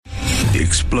The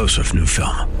explosive new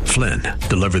film, Flynn,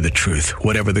 deliver the truth,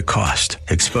 whatever the cost,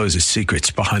 exposes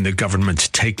secrets behind the government's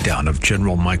takedown of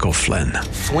General Michael Flynn.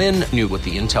 Flynn knew what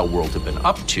the intel world had been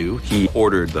up to. He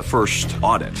ordered the first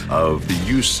audit of the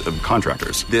use of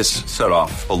contractors. This set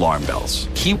off alarm bells.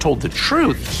 He told the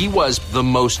truth. He was the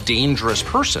most dangerous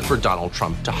person for Donald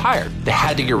Trump to hire. They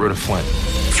had to get rid of Flynn.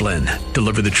 Flynn,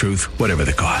 deliver the truth, whatever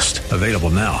the cost. Available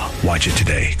now. Watch it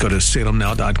today. Go to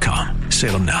salemnow.com.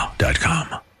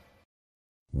 salemnow.com.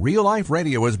 Real Life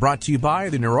Radio is brought to you by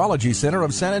the Neurology Center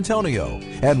of San Antonio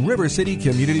and River City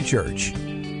Community Church.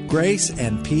 Grace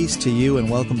and peace to you, and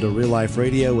welcome to Real Life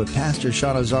Radio with Pastor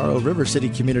Sean Azzaro, River City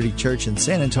Community Church in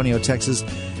San Antonio, Texas,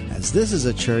 as this is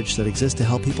a church that exists to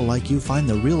help people like you find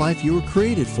the real life you were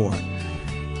created for.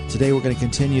 Today we're going to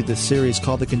continue this series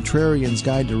called The Contrarian's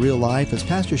Guide to Real Life, as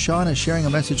Pastor Sean is sharing a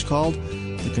message called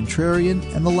The Contrarian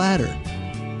and the Ladder.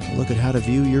 A look at how to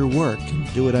view your work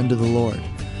and do it unto the Lord.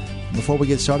 Before we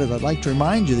get started, I'd like to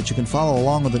remind you that you can follow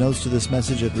along with the notes to this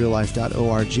message at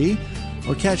reallife.org,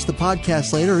 or catch the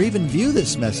podcast later, or even view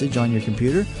this message on your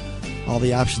computer. All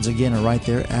the options, again, are right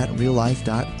there at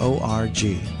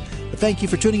reallife.org. But thank you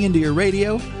for tuning into your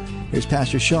radio. Here's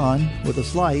Pastor Sean with a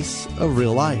slice of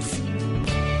real life.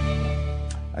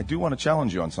 I do want to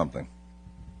challenge you on something.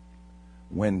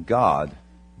 When God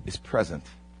is present,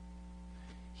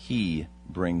 He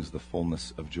brings the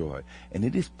fullness of joy. And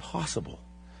it is possible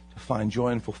to find joy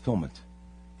and fulfillment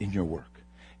in your work.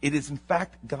 It is, in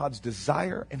fact, God's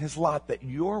desire and His lot that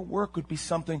your work would be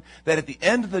something that at the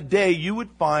end of the day you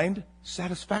would find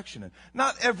satisfaction in.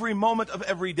 Not every moment of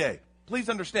every day. Please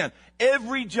understand,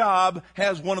 every job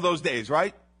has one of those days,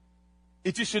 right?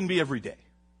 It just shouldn't be every day.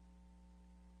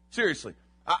 Seriously.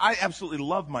 I absolutely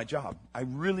love my job. I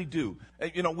really do.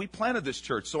 You know, we planted this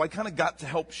church, so I kind of got to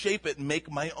help shape it and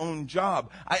make my own job.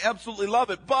 I absolutely love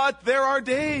it. But there are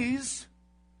days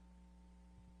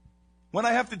when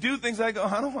I have to do things, I go,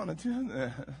 I don't want to do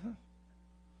that.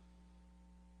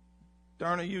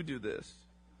 Darna, you do this.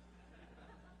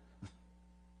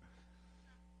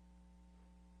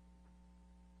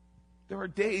 There are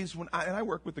days when I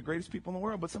work with the greatest people in the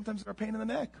world, but sometimes they're a pain in the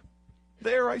neck.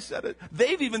 There, I said it.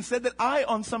 They've even said that I,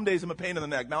 on some days, am a pain in the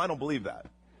neck. Now, I don't believe that.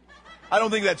 I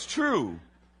don't think that's true.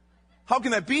 How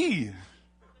can that be?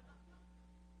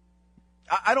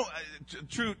 I don't,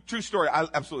 true story, I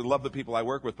absolutely love the people I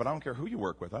work with, but I don't care who you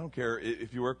work with. I don't care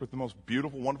if you work with the most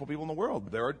beautiful, wonderful people in the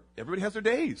world. Everybody has their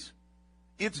days.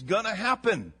 It's gonna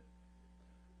happen.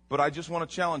 But I just want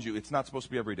to challenge you, it's not supposed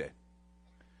to be every day.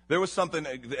 There was something,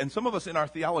 and some of us in our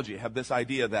theology have this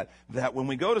idea that when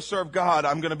we go to serve God,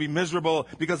 I'm going to be miserable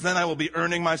because then I will be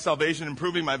earning my salvation and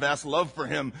proving my vast love for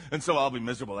Him, and so I'll be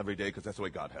miserable every day because that's the way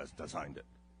God has designed it.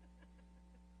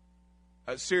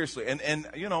 Seriously, and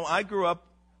you know, I grew up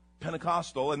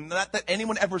Pentecostal, and not that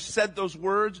anyone ever said those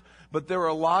words, but there were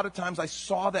a lot of times I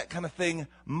saw that kind of thing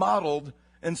modeled,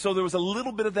 and so there was a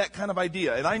little bit of that kind of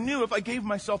idea. And I knew if I gave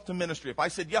myself to ministry, if I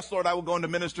said, yes, Lord, I will go into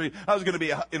ministry, I was going to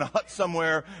be in a hut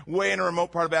somewhere, way in a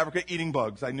remote part of Africa, eating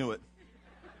bugs. I knew it.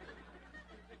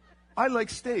 I like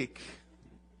steak,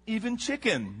 even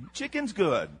chicken. Chicken's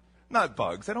good. Not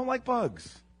bugs. I don't like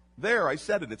bugs. There, I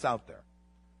said it. It's out there.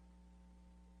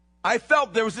 I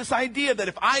felt there was this idea that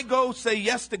if I go say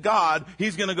yes to God,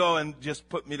 He's going to go and just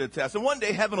put me to the test. And one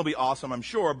day heaven will be awesome, I'm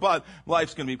sure, but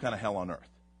life's going to be kind of hell on earth.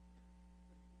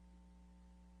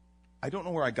 I don't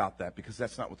know where I got that because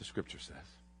that's not what the Scripture says.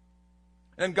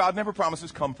 And God never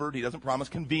promises comfort. He doesn't promise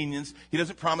convenience. He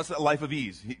doesn't promise a life of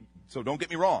ease. So don't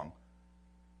get me wrong.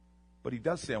 But He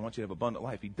does say, I want you to have abundant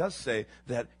life. He does say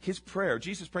that His prayer,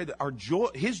 Jesus prayed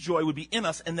that His joy would be in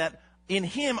us and that in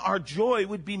Him, our joy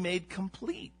would be made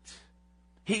complete.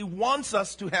 He wants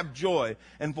us to have joy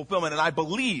and fulfillment. And I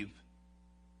believe,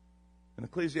 and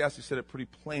Ecclesiastes said it pretty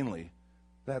plainly,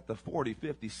 that the 40,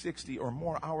 50, 60 or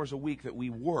more hours a week that we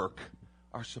work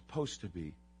are supposed to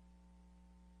be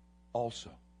also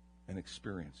an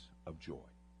experience of joy.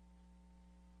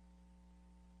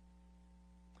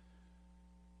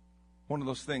 One of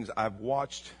those things I've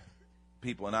watched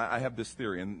people, and I have this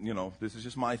theory, and you know, this is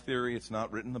just my theory. It's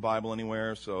not written in the Bible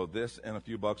anywhere, so this and a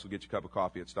few bucks will get you a cup of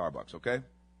coffee at Starbucks, okay?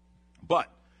 But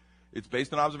it's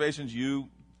based on observations. You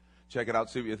check it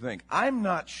out, see what you think. I'm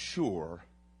not sure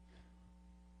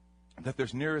that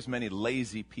there's near as many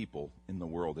lazy people in the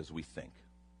world as we think.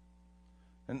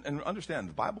 And understand,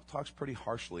 the Bible talks pretty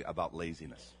harshly about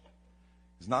laziness.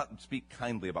 It does not speak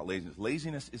kindly about laziness.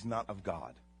 Laziness is not of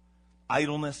God.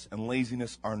 Idleness and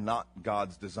laziness are not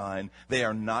God's design. They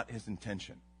are not His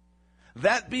intention.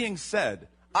 That being said,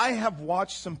 I have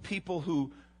watched some people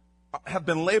who have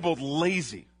been labeled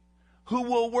lazy, who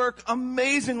will work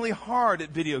amazingly hard at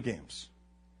video games.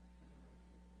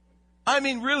 I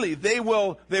mean, really, they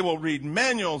will read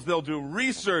manuals, they'll do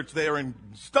research, they are in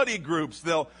study groups,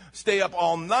 they'll stay up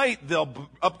all night, they'll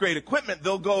upgrade equipment,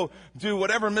 they'll go do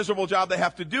whatever miserable job they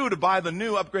have to do to buy the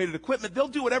new upgraded equipment. They'll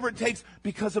do whatever it takes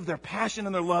because of their passion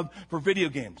and their love for video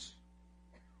games.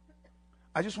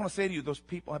 I just want to say to you, those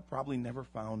people have probably never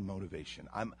found motivation.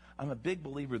 I'm a big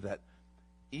believer that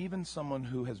even someone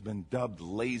who has been dubbed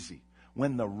lazy,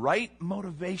 when the right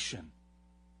motivation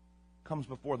comes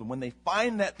before them, when they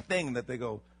find that thing that they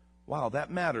go, wow,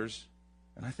 that matters,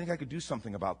 and I think I could do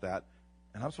something about that,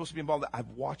 and I'm supposed to be involved, I've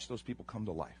watched those people come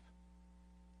to life.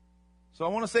 So I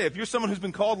want to say, if you're someone who's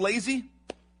been called lazy,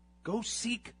 go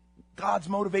seek God's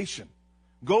motivation.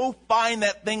 Go find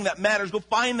that thing that matters. Go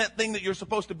find that thing that you're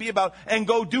supposed to be about and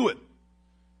go do it.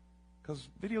 Because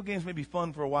video games may be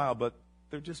fun for a while, but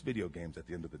they're just video games at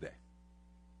the end of the day.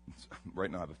 Right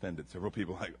now I've offended several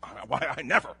people. Like, why I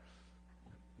never.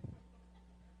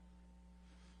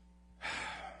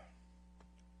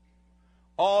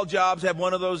 All jobs have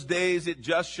one of those days. It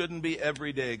just shouldn't be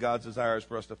every day. God's desire is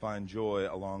for us to find joy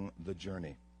along the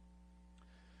journey.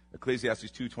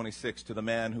 Ecclesiastes 2:26, to the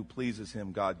man who pleases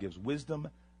him, God gives wisdom,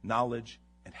 knowledge,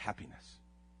 and happiness.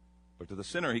 But to the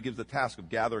sinner, he gives the task of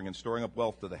gathering and storing up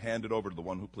wealth to hand it over to the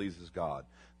one who pleases God.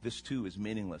 This too is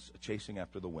meaningless, a chasing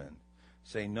after the wind.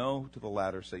 Say no to the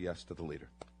latter, say yes to the leader.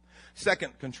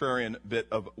 Second contrarian bit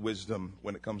of wisdom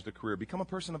when it comes to career, become a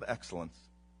person of excellence.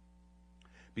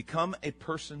 Become a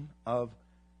person of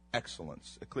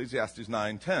excellence. Ecclesiastes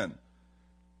 9:10.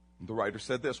 The writer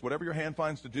said this, whatever your hand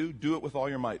finds to do, do it with all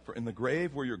your might. For in the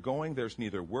grave where you're going, there's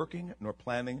neither working, nor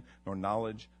planning, nor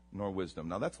knowledge, nor wisdom.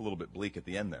 Now that's a little bit bleak at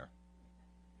the end there.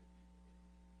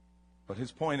 But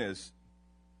his point is,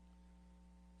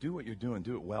 do what you're doing,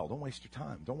 do it well. Don't waste your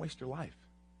time. Don't waste your life.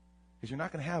 Because you're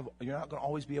not going to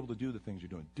always be able to do the things you're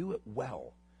doing. Do it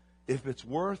well. If it's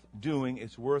worth doing,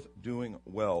 it's worth doing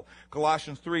well.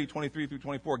 Colossians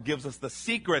 3:23-24 gives us the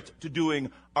secret to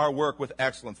doing our work with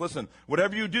excellence. Listen,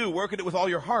 whatever you do, work at it with all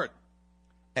your heart,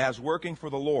 as working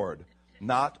for the Lord,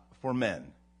 not for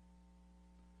men.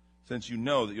 Since you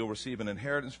know that you'll receive an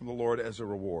inheritance from the Lord as a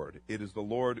reward. It is the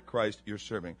Lord Christ you're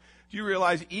serving. Do you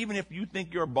realize even if you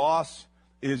think your boss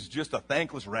is just a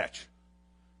thankless wretch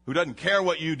who doesn't care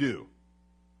what you do,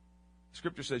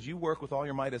 Scripture says you work with all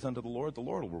your might as unto the Lord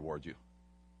will reward you.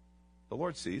 The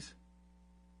Lord sees.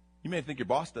 You may think your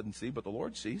boss doesn't see, but the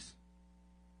Lord sees.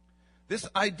 This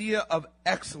idea of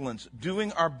excellence,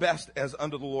 doing our best as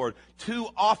unto the Lord, too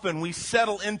often we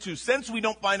settle into, since we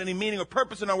don't find any meaning or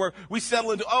purpose in our work, we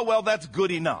settle into, oh, well, that's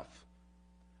good enough.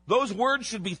 Those words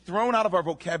should be thrown out of our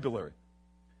vocabulary.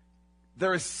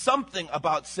 There is something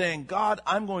about saying, God,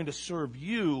 I'm going to serve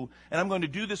you, and I'm going to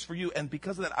do this for you, and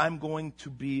because of that, I'm going to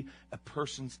be a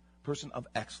person of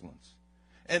excellence.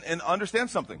 And understand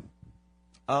something.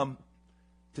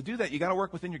 To do that, you got to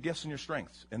work within your gifts and your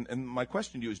strengths. And my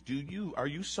question to you is, are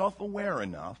you self-aware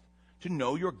enough to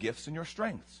know your gifts and your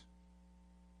strengths?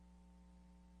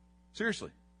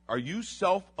 Seriously. Are you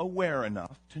self-aware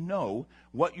enough to know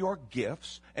what your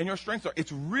gifts and your strengths are?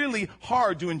 It's really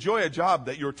hard to enjoy a job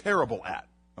that you're terrible at,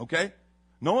 okay?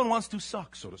 No one wants to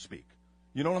suck, so to speak.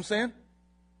 You know what I'm saying?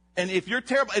 And if you're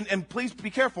terrible, and please be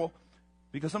careful,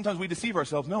 because sometimes we deceive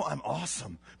ourselves. No, I'm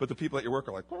awesome. But the people at your work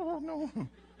are like, oh, no,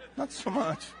 not so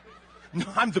much. No,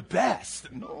 I'm the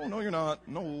best. No, you're not.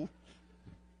 No.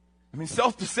 I mean,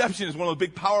 self-deception is one of those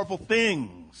big, powerful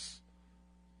things.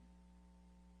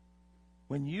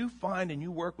 When you find and you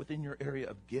work within your area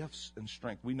of gifts and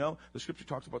strength, we know the Scripture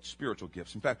talks about spiritual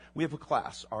gifts. In fact, we have a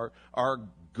class, our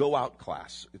Go Out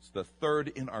class. It's the third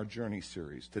in our Journey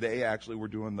series. Today, actually, we're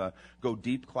doing the Go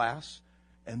Deep class,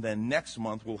 and then next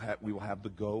month we will have the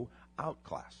Go Out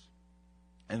class.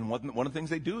 And one of the things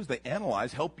they do is they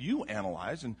help you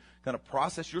analyze and kind of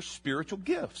process your spiritual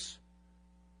gifts.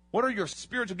 What are your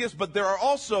spiritual gifts? But there are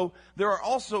also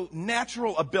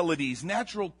natural abilities,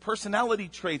 natural personality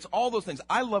traits, all those things.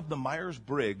 I love the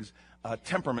Myers-Briggs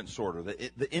temperament sorter,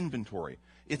 the inventory.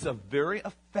 It's a very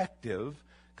effective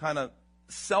kind of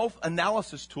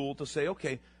self-analysis tool to say,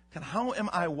 okay, how am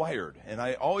I wired? And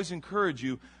I always encourage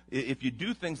you, if you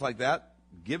do things like that,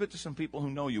 give it to some people who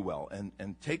know you well,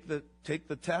 and take the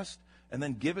test, and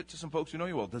then give it to some folks who know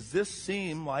you well. Does this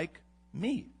seem like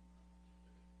me?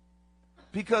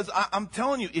 Because I'm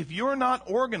telling you, if you're not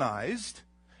organized,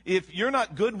 if you're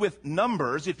not good with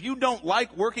numbers, if you don't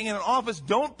like working in an office,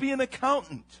 don't be an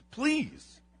accountant,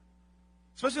 please.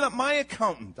 Especially not my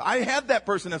accountant. I had that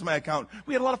person as my accountant.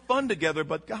 We had a lot of fun together,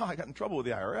 but God, I got in trouble with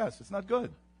the IRS. It's not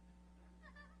good.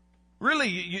 Really,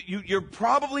 you're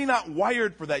probably not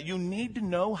wired for that. You need to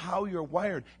know how you're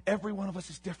wired. Every one of us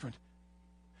is different.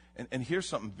 And here's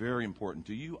something very important.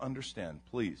 Do you understand?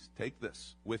 Please, take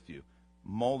this with you.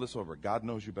 Mull this over. God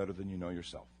knows you better than you know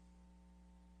yourself.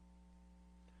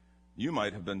 You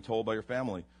might have been told by your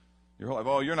family your whole life,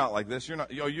 oh, you're not like this.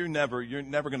 You're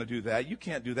never going to do that. You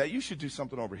can't do that. You should do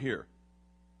something over here.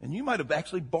 And you might have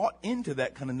actually bought into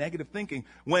that kind of negative thinking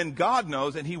when God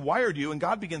knows and he wired you and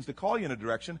God begins to call you in a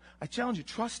direction. I challenge you,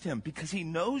 trust him because he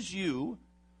knows you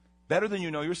better than you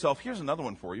know yourself. Here's another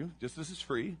one for you. Just this is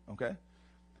free, okay?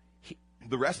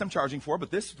 The rest I'm charging for,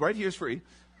 but this right here is free.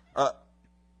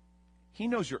 He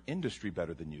knows your industry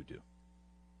better than you do.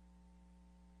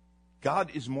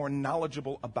 God is more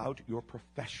knowledgeable about your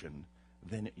profession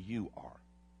than you are.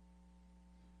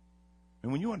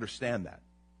 And when you understand that,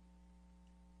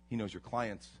 he knows your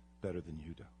clients better than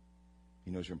you do.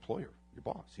 He knows your employer, your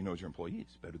boss. He knows your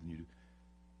employees better than you do.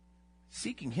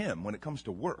 Seeking him when it comes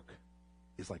to work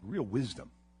is like real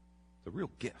wisdom. It's a real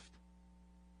gift.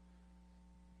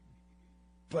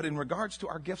 But in regards to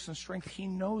our gifts and strength, he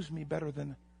knows me better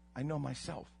than I know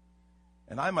myself.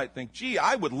 And I might think, gee,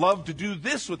 I would love to do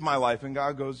this with my life. And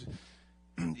God goes,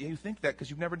 yeah, you think that because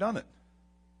you've never done it.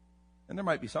 And there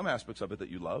might be some aspects of it that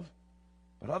you love,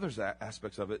 but others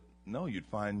aspects of it, no, you'd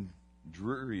find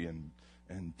dreary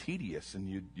and tedious, and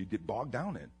you'd get bogged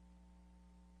down in.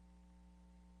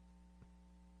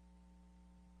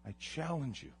 I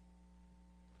challenge you.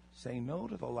 Say no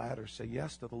to the latter, say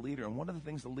yes to the leader. And one of the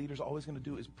things the leader's always going to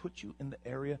do is put you in the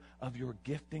area of your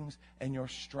giftings and your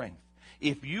strength.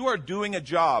 If you are doing a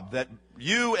job that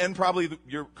you and probably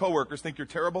your coworkers think you're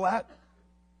terrible at,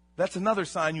 that's another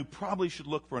sign you probably should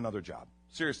look for another job.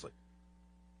 Seriously.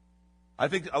 I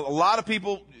think a lot of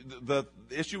people, the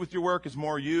issue with your work is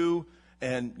more you,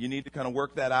 and you need to kind of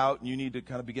work that out, and you need to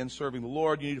kind of begin serving the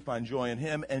Lord. You need to find joy in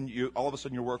him, and all of a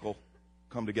sudden your work will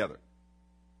come together.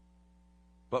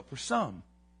 But for some,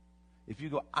 if you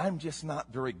go, I'm just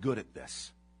not very good at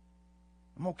this.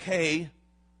 I'm okay,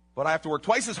 but I have to work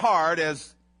twice as hard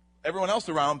as everyone else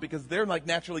around because they're like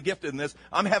naturally gifted in this.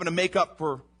 I'm having to make up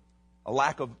for a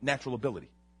lack of natural ability.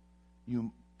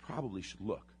 You probably should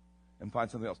look and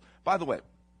find something else. By the way,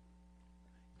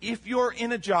 if you're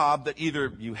in a job that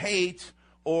either you hate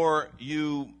or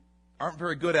you aren't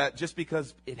very good at just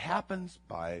because it happens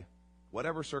by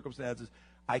whatever circumstances,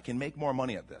 I can make more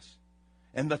money at this.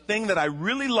 And the thing that I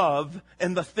really love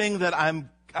and the thing that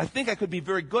I think I could be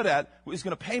very good at is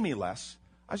going to pay me less.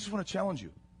 I just want to challenge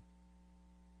you.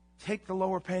 Take the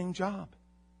lower paying job.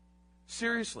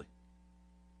 Seriously.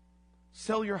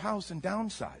 Sell your house and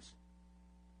downsize.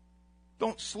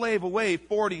 Don't slave away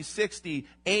 40, 60,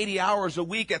 80 hours a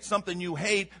week at something you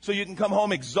hate so you can come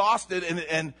home exhausted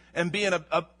and be in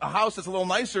a house that's a little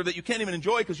nicer that you can't even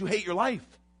enjoy because you hate your life.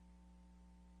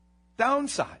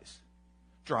 Downsize.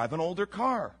 Drive an older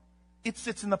car. It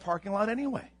sits in the parking lot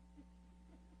anyway.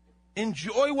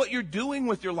 Enjoy what you're doing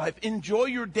with your life. Enjoy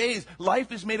your days.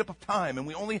 Life is made up of time, and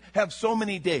we only have so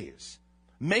many days.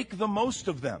 Make the most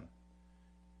of them.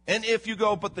 And if you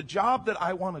go, but the job that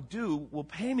I want to do will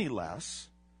pay me less,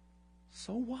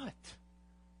 so what?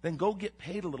 Then go get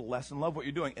paid a little less and love what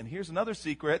you're doing. And here's another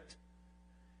secret.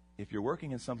 If you're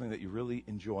working in something that you really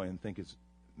enjoy and think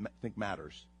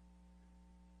matters,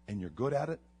 and you're good at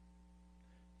it,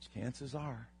 chances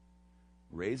are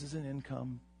raises in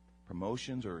income,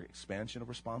 promotions, or expansion of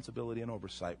responsibility and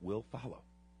oversight will follow.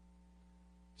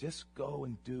 Just go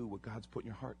and do what God's put in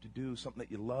your heart to do, something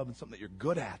that you love and something that you're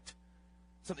good at,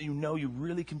 something you know you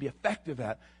really can be effective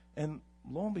at. And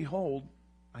lo and behold,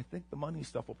 I think the money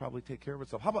stuff will probably take care of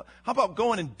itself. How about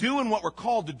going and doing what we're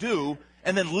called to do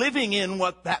and then living in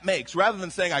what that makes, rather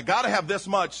than saying, I got to have this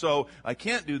much, so I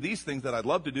can't do these things that I'd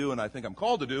love to do and I think I'm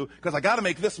called to do because I got to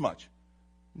make this much.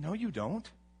 No, you don't.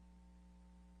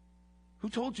 Who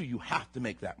told you you have to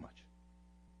make that much?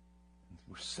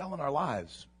 We're selling our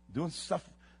lives, doing stuff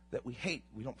that we hate,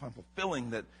 we don't find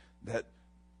fulfilling, that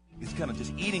is kind of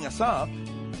just eating us up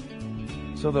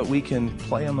so that we can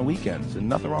play on the weekends. And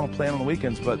nothing wrong with playing on the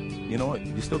weekends, but you know what?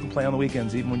 You still can play on the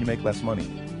weekends even when you make less money.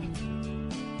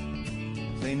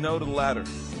 Say no to the latter,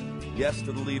 yes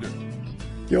to the leader.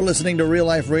 You're listening to Real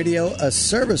Life Radio, a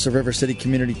service of River City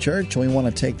Community Church. And we want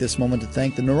to take this moment to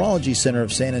thank the Neurology Center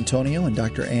of San Antonio and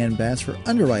Dr. Ann Bass for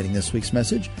underwriting this week's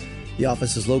message. The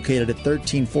office is located at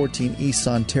 1314 East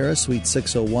Sonterra, Suite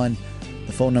 601.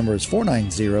 The phone number is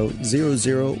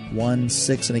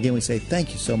 490-0016. And again, we say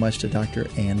thank you so much to Dr.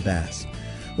 Ann Bass.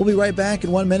 We'll be right back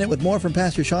in 1 minute with more from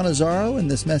Pastor Sean Azzaro in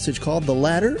this message called The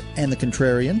Ladder and the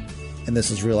Contrarian. And this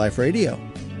is Real Life Radio.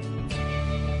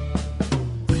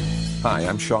 Hi,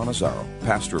 I'm Sean Azzaro,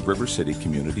 pastor of River City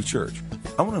Community Church.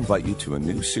 I want to invite you to a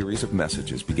new series of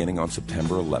messages beginning on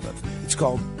September 11th. It's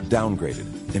called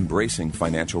Downgraded. Embracing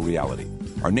Financial Reality.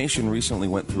 Our nation recently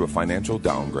went through a financial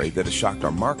downgrade that has shocked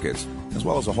our markets as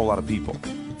well as a whole lot of people.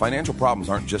 Financial problems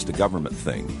aren't just a government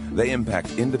thing. They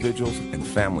impact individuals and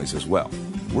families as well.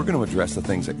 We're going to address the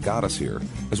things that got us here,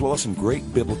 as well as some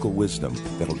great biblical wisdom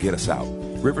that'll get us out.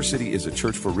 River City is a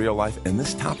church for real life, and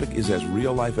this topic is as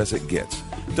real life as it gets.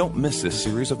 Don't miss this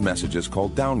series of messages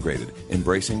called Downgraded,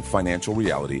 Embracing Financial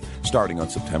Reality, starting on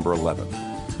September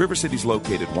 11th. River City is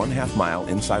located 1/2 mile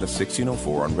inside of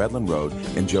 1604 on Redland Road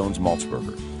in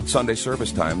Jones-Maltsberger. Sunday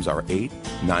service times are 8,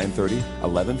 9:30,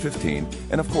 11:15,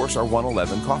 and of course our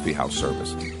 111 Coffee House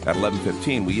service. At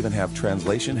 11:15, we even have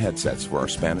translation headsets for our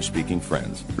Spanish-speaking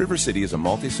friends. River City is a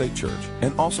multi-site church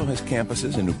and also has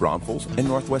campuses in New Braunfels and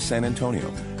Northwest San Antonio.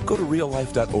 Go to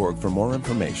reallife.org for more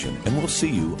information, and we'll see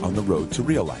you on the road to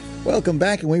real life. Welcome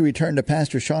back, and we return to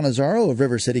Pastor Sean Azzaro of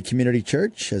River City Community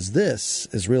Church, as this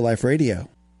is Real Life Radio.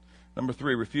 Number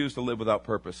 3, refuse to live without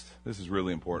purpose. This is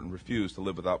really important. Refuse to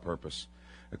live without purpose.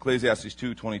 Ecclesiastes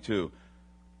 2:22.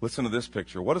 Listen to this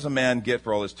picture. What does a man get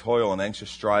for all his toil and anxious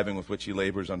striving with which he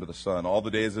labors under the sun? All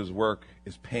the days of his work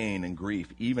is pain and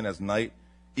grief. Even at night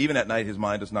his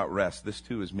mind does not rest. This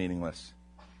too is meaningless.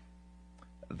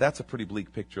 That's a pretty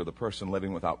bleak picture of the person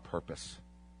living without purpose.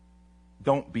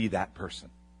 Don't be that person.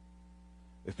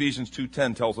 Ephesians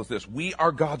 2:10 tells us this: we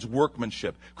are God's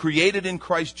workmanship, created in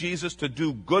Christ Jesus to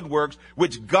do good works,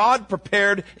 which God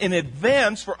prepared in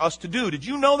advance for us to do. Did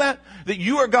you know that? That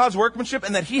you are God's workmanship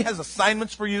and that He has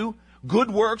assignments for you, good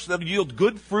works that yield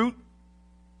good fruit,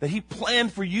 that He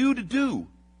planned for you to do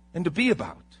and to be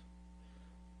about.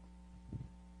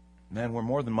 Man, we're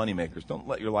more than money makers. Don't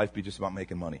let your life be just about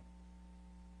making money.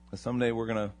 And someday we're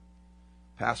going to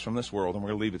pass from this world and we're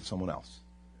going to leave it to someone else.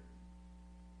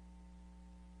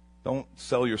 Don't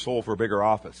sell your soul for a bigger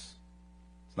office.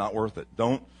 It's not worth it.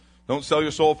 Don't sell your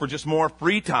soul for just more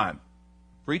free time.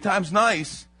 Free time's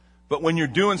nice, but when you're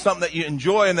doing something that you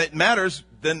enjoy and that matters,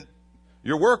 then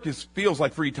your work feels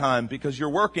like free time because you're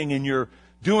working and you're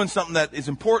doing something that is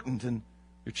important and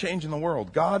you're changing the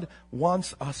world. God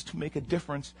wants us to make a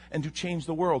difference and to change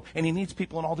the world, and He needs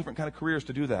people in all different kind of careers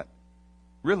to do that.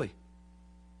 Really.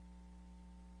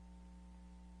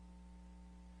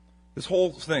 This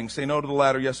whole thing, say no to the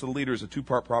latter, yes to the leader, is a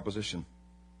two-part proposition.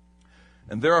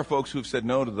 And there are folks who have said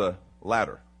no to the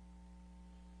latter,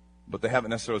 but they haven't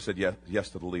necessarily said yes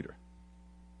to the leader.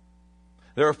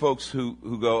 There are folks who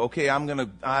go, okay,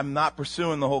 I'm not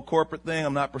pursuing the whole corporate thing,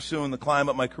 I'm not pursuing the climb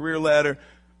up my career ladder,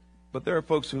 but there are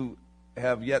folks who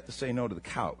have yet to say no to the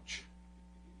couch.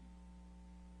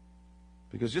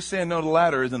 Because just saying no to the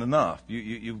ladder isn't enough.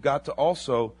 You've got to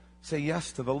also say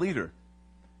yes to the leader.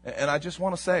 And I just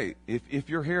want to say, if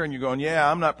you're here and you're going,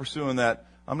 yeah, I'm not pursuing that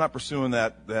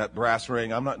brass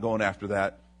ring, I'm not going after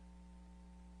that.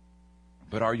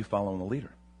 But are you following the leader?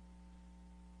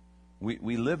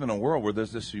 We live in a world where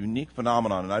there's this unique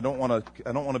phenomenon, and I don't want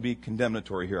to be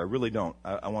condemnatory here. I really don't.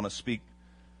 I want to speak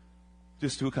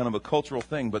just to a kind of a cultural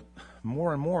thing. But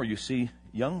more and more, you see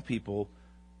young people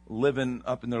living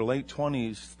up in their late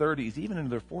 20s, 30s, even into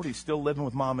their 40s, still living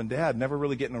with mom and dad, never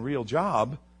really getting a real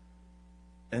job.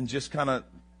 And just kind of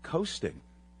coasting,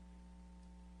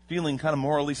 feeling kind of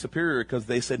morally superior because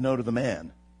they said no to the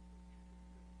man.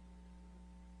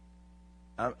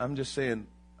 I'm just saying,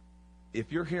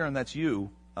 if you're here and that's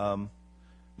you,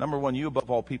 number one, you above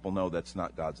all people know that's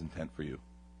not God's intent for you.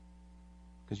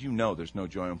 Because you know there's no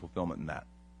joy and fulfillment in that.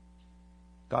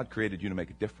 God created you to make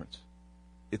a difference.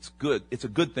 It's good. It's a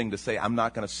good thing to say, I'm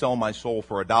not going to sell my soul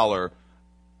for $1,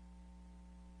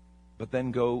 but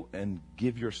then go and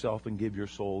give yourself and give your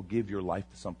soul, give your life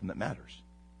to something that matters.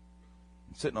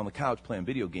 And sitting on the couch playing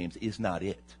video games is not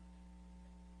it.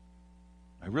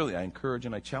 I encourage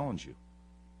and I challenge you.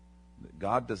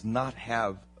 God does not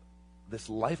have this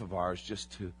life of ours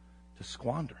just to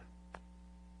squander.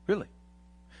 Really.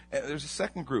 And there's a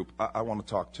second group I want to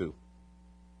talk to.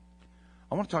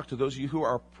 I want to talk to those of you who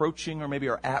are approaching or maybe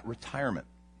are at retirement.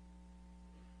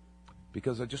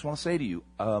 Because I just want to say to you,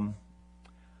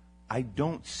 I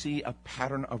don't see a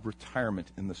pattern of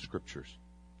retirement in the Scriptures.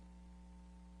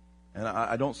 And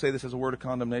I don't say this as a word of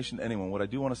condemnation to anyone. What I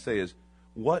do want to say is,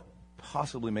 what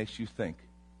possibly makes you think,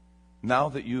 now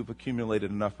that you've accumulated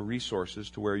enough resources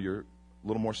to where you're a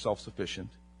little more self-sufficient,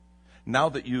 now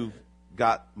that you've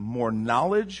got more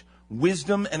knowledge,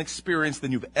 wisdom, and experience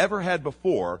than you've ever had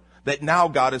before, that now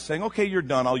God is saying, okay, you're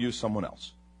done, I'll use someone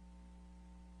else.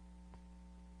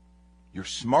 You're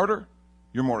smarter,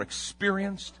 you're more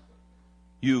experienced,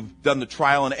 you've done the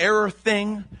trial and error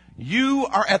thing. You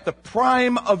are at the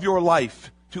prime of your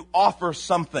life to offer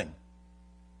something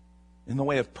in the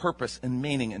way of purpose and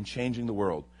meaning and changing the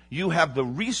world. You have the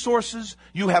resources.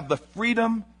 You have the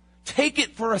freedom. Take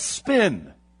it for a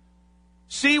spin.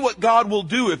 See what God will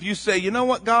do if you say, you know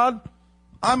what, God?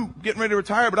 I'm getting ready to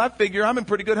retire, but I figure I'm in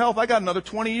pretty good health. I got another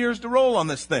 20 years to roll on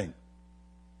this thing.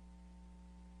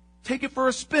 Take it for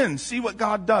a spin. See what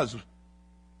God does.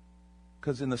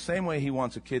 Because in the same way he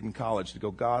wants a kid in college to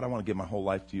go, God, I want to give my whole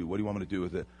life to you. What do you want me to do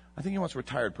with it? I think he wants a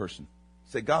retired person.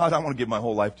 Say, God, I want to give my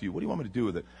whole life to you. What do you want me to do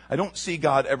with it? I don't see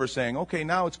God ever saying, okay,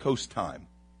 now it's coast time.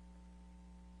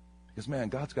 Because, man,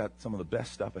 God's got some of the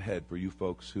best stuff ahead for you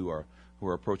folks who are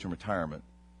approaching retirement.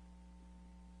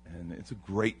 And it's a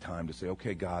great time to say,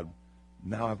 okay, God,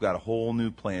 now I've got a whole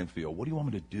new playing field. What do you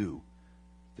want me to do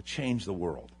to change the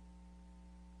world?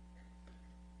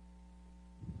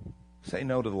 Say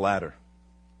no to the ladder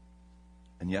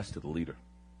and yes to the leader.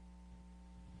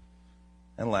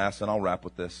 And last, and I'll wrap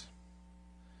with this,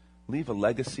 leave a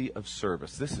legacy of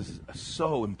service. This is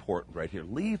so important right here.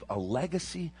 Leave a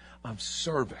legacy of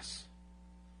service.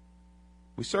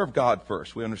 We serve God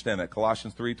first. We understand that.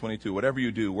 Colossians 3:22, whatever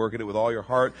you do, work at it with all your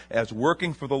heart as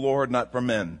working for the Lord, not for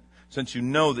men, since you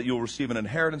know that you'll receive an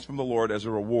inheritance from the Lord as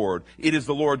a reward. It is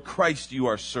the Lord Christ you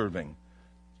are serving.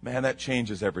 Man, that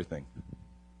changes everything.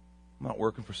 I'm not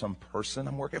working for some person.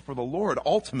 I'm working for the Lord,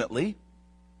 ultimately.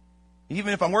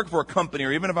 Even if I'm working for a company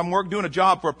or even if I'm doing a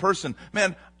job for a person,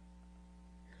 man,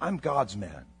 I'm God's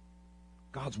man,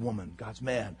 God's woman, God's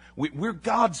man. We're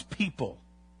God's people.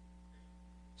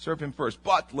 Serve him first.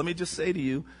 But let me just say to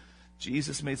you,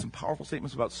 Jesus made some powerful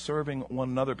statements about serving one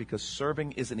another because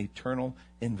serving is an eternal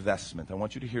investment. I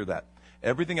want you to hear that.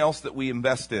 Everything else that we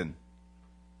invest in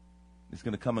is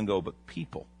going to come and go, but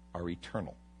people are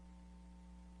eternal.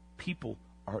 People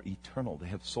are eternal. They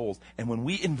have souls. And when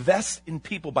we invest in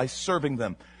people by serving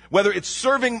them, whether it's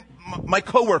serving my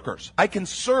coworkers, I can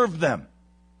serve them.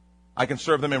 I can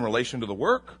serve them in relation to the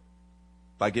work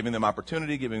by giving them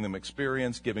opportunity, giving them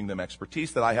experience, giving them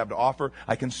expertise that I have to offer.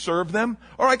 I can serve them,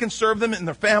 or I can serve them in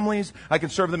their families. I can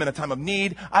serve them in a time of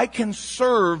need. I can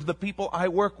serve the people I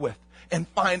work with and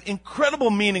find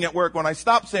incredible meaning at work when I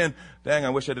stop saying, dang,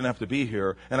 I wish I didn't have to be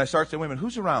here. And I start saying, wait a minute,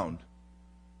 who's around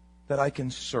that I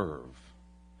can serve?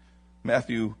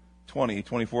 Matthew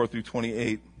 20:24 through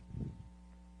 28.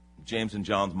 James and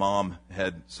John's mom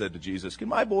had said to Jesus, can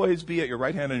my boys be at your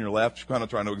right hand and your left? She's kind of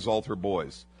trying to exalt her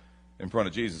boys in front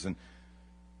of Jesus. And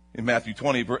in Matthew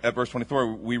 20, at verse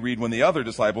 24, we read, when the other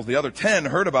disciples, the other 10,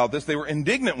 heard about this, they were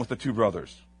indignant with the two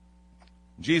brothers.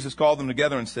 Jesus called them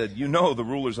together and said, you know the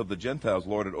rulers of the Gentiles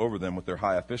lord it over them with their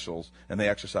high officials, and they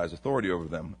exercise authority over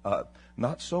them.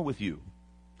 Not so with you.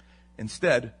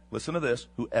 Instead, listen to this,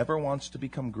 whoever wants to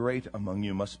become great among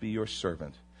you must be your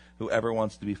servant. Whoever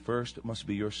wants to be first must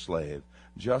be your slave,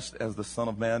 just as the Son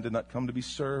of Man did not come to be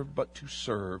served, but to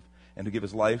serve, and to give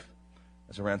his life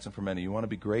as a ransom for many. You want to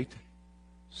be great?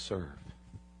 Serve.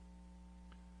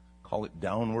 Call it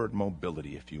downward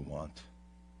mobility if you want.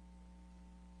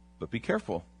 But be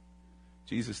careful.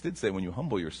 Jesus did say when you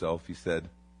humble yourself, he said,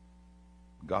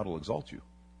 God will exalt you.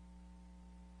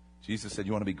 Jesus said,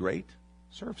 you want to be great?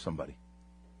 Serve somebody.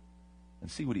 And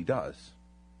see what he does.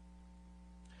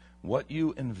 What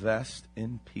you invest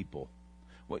in people,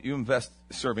 what you invest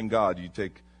serving God, you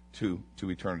take to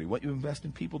eternity. What you invest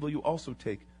in people, though, you also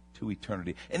take to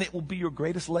eternity. And it will be your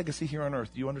greatest legacy here on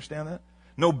earth. Do you understand that?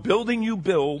 No building you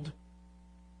build,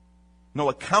 no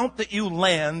account that you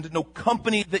land, no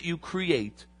company that you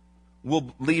create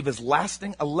will leave as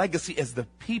lasting a legacy as the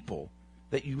people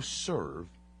that you serve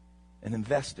and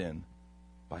invest in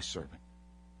by serving.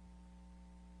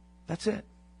 That's it.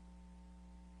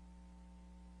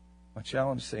 My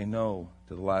challenge is say no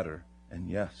to the ladder and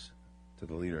yes to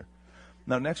the leader.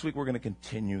 Now, next week we're going to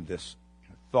continue this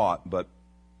thought, but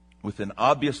with an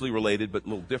obviously related but a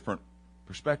little different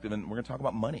perspective, and we're going to talk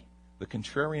about money, the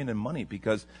contrarian in money,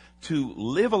 because to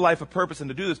live a life of purpose and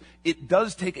to do this, it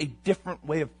does take a different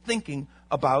way of thinking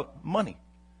about money.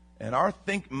 And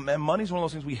money is one of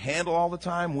those things we handle all the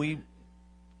time.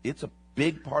 It's a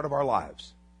big part of our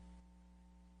lives.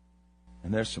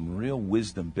 And there's some real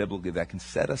wisdom biblically that can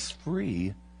set us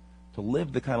free to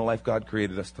live the kind of life God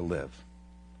created us to live.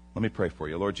 Let me pray for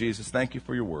you. Lord Jesus, thank you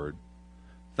for your word.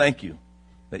 Thank you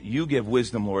that you give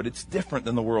wisdom, Lord. It's different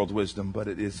than the world's wisdom, but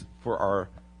it is for our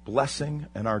blessing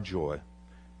and our joy.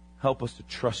 Help us to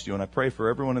trust you. And I pray for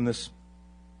everyone in this,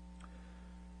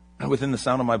 within the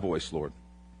sound of my voice, Lord,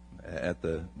 at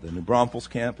the New Braunfels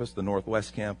campus, the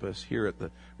Northwest campus, here at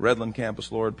the Redland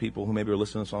campus, Lord, people who maybe are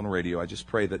listening to us on the radio, I just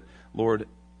pray that, Lord,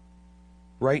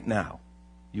 right now,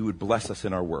 you would bless us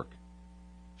in our work.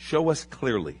 Show us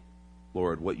clearly,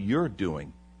 Lord, what you're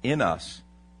doing in us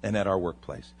and at our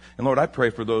workplace. And Lord, I pray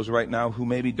for those right now who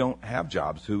maybe don't have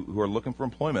jobs, who are looking for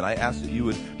employment. I ask that you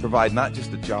would provide not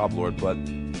just a job, Lord, but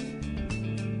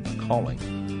a calling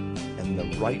and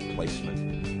the right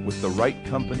placement with the right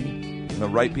company and the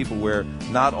right people, where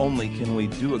not only can we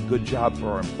do a good job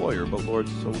for our employer, but Lord,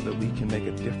 so that we can make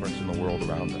a difference in the world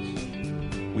around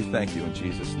us. We thank you in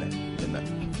Jesus' name.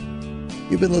 Amen.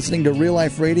 You've been listening to Real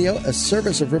Life Radio, a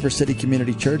service of River City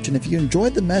Community Church. And if you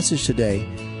enjoyed the message today,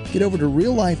 get over to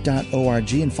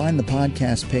reallife.org and find the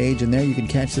podcast page. And there you can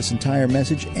catch this entire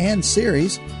message and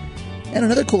series. And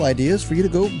another cool idea is for you to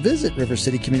go visit River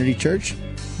City Community Church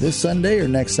this Sunday or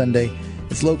next Sunday.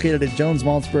 It's located at Jones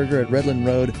Maltzberger at Redland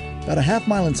Road, about a half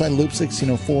mile inside Loop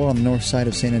 1604 on the north side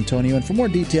of San Antonio. And for more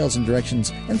details and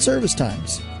directions and service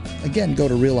times, again, go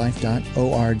to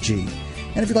reallife.org.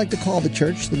 And if you'd like to call the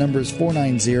church, the number is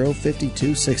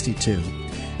 490-5262.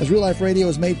 As Real Life Radio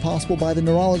is made possible by the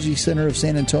Neurology Center of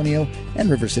San Antonio and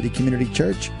River City Community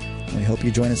Church. And we hope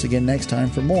you join us again next time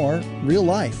for more Real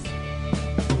Life.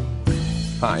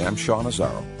 Hi, I'm Sean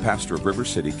Azzaro, pastor of River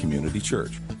City Community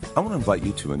Church. I want to invite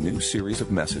you to a new series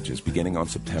of messages beginning on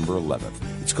September 11th.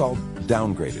 It's called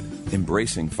Downgraded,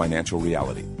 Embracing Financial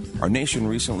Reality. Our nation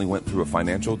recently went through a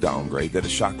financial downgrade that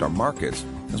has shocked our markets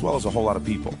as well as a whole lot of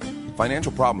people.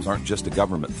 Financial problems aren't just a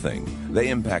government thing. They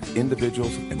impact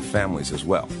individuals and families as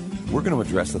well. We're going to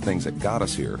address the things that got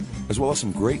us here, as well as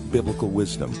some great biblical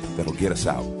wisdom that'll get us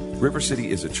out. River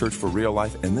City is a church for real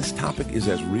life, and this topic is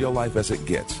as real life as it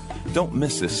gets. Don't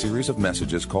miss this series of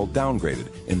messages called Downgraded,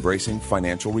 Embracing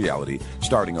Financial Reality,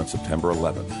 starting on September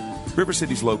 11th. River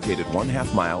City is located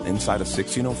 1/2 mile inside of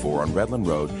 1604 on Redland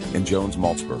Road in Jones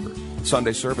Maltzberger.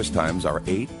 Sunday service times are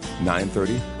 8,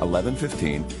 9:30,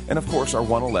 11:15, and of course our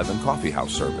 111 Coffee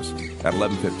House service. At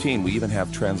 11:15, we even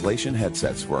have translation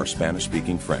headsets for our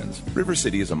Spanish-speaking friends. River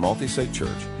City is a multi-site church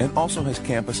and also has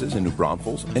campuses in New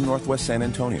Braunfels and Northwest San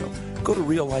Antonio. Go to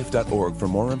reallife.org for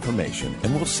more information,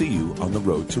 and we'll see you on the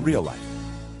road to real life.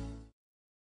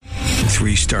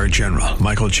 3-star General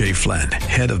Michael J. Flynn,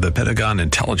 head of the Pentagon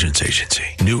Intelligence Agency,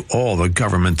 knew all the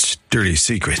government's dirty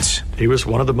secrets. He was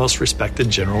one of the most respected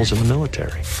generals in the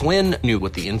military. Flynn knew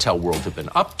what the intel world had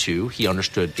been up to. He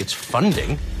understood its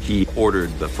funding. He ordered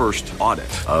the first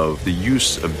audit of the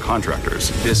use of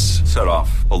contractors. This set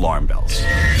off alarm bells.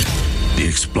 The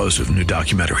explosive new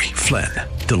documentary, Flynn,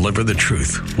 Deliver the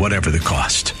Truth, Whatever the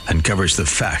Cost, uncovers the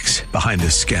facts behind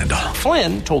this scandal.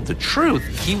 Flynn told the truth.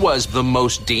 He was the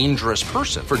most dangerous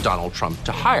person for Donald Trump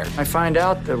to hire. I find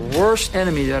out the worst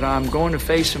enemy that I'm going to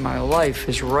face in my life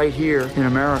is right here in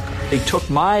America. They took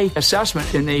my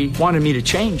assessment and they wanted me to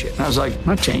change it. And I was like, I'm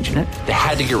not changing it. They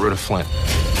had to get rid of Flynn.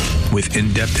 With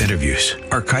in-depth interviews,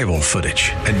 archival footage,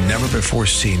 and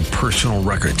never-before-seen personal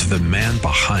records of the man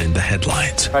behind the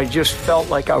headlines. I just felt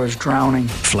like I was drowning.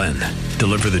 Flynn,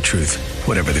 Deliver the Truth,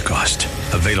 Whatever the Cost.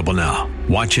 Available now.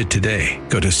 Watch it today.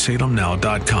 Go to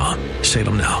salemnow.com.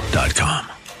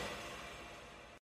 salemnow.com.